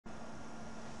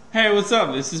Hey, what's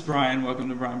up? This is Brian. Welcome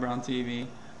to Brian Brown TV.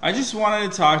 I just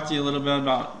wanted to talk to you a little bit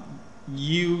about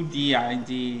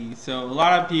udid. So a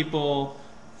lot of people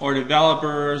or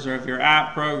developers, or if you're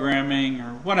app programming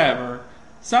or whatever,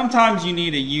 sometimes you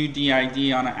need a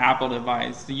udid on an Apple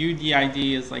device. The udid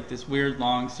is like this weird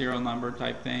long serial number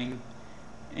type thing.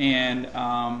 And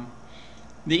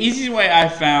the easiest way I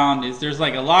found is there's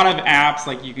like a lot of apps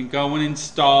like you can go and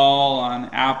install on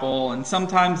Apple, and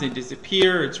sometimes they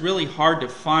disappear. It's really hard to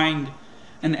find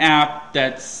an app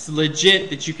that's legit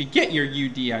that you could get your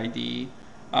udid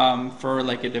for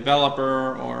like a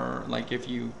developer, or like if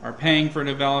you are paying for a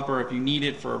developer, if you need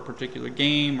it for a particular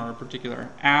game or a particular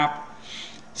app.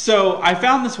 So I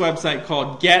found this website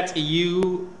called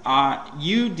udid.io.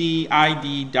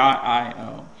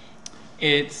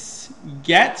 It's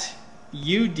getudid.io,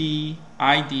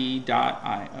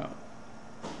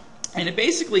 and it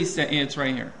basically says, it's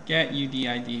right here,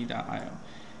 getudid.io.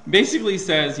 It basically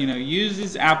says,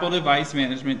 uses Apple device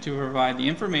management to provide the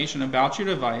information about your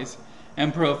device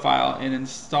and profile. It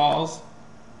installs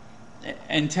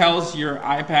and tells your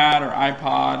iPad or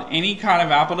iPod, any kind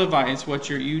of Apple device, what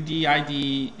your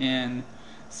udid and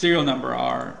serial number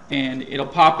are, and it'll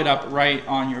pop it up right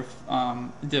on your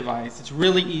device. It's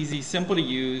really easy, simple to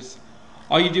use.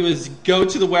 All you do is go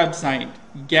to the website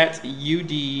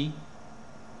getudid.io,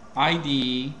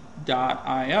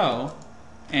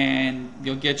 and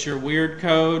you'll get your weird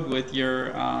code with your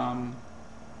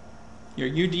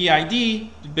udid,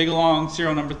 the big long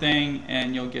serial number thing,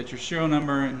 and you'll get your serial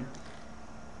number and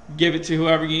give it to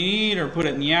whoever you need or put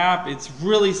it in the app. It's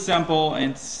really simple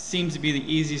and seems to be the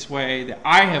easiest way that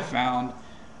I have found.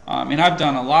 And I've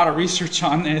done a lot of research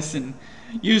on this and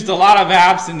used a lot of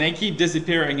apps, and they keep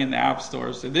disappearing in the app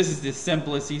store. So this is the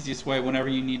simplest, easiest way whenever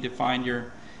you need to find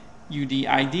your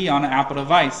udid on an Apple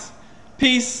device.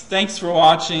 Peace. Thanks for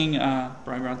watching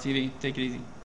Brian Brown TV. Take it easy.